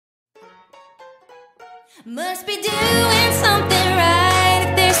Must be doing something right.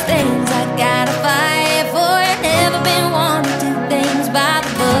 If there's things I gotta fight for. Never been one to do things by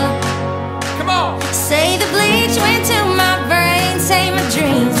the book. Come on. Say the bleach went to my brain. Say my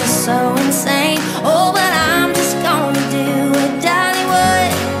dreams are so insane.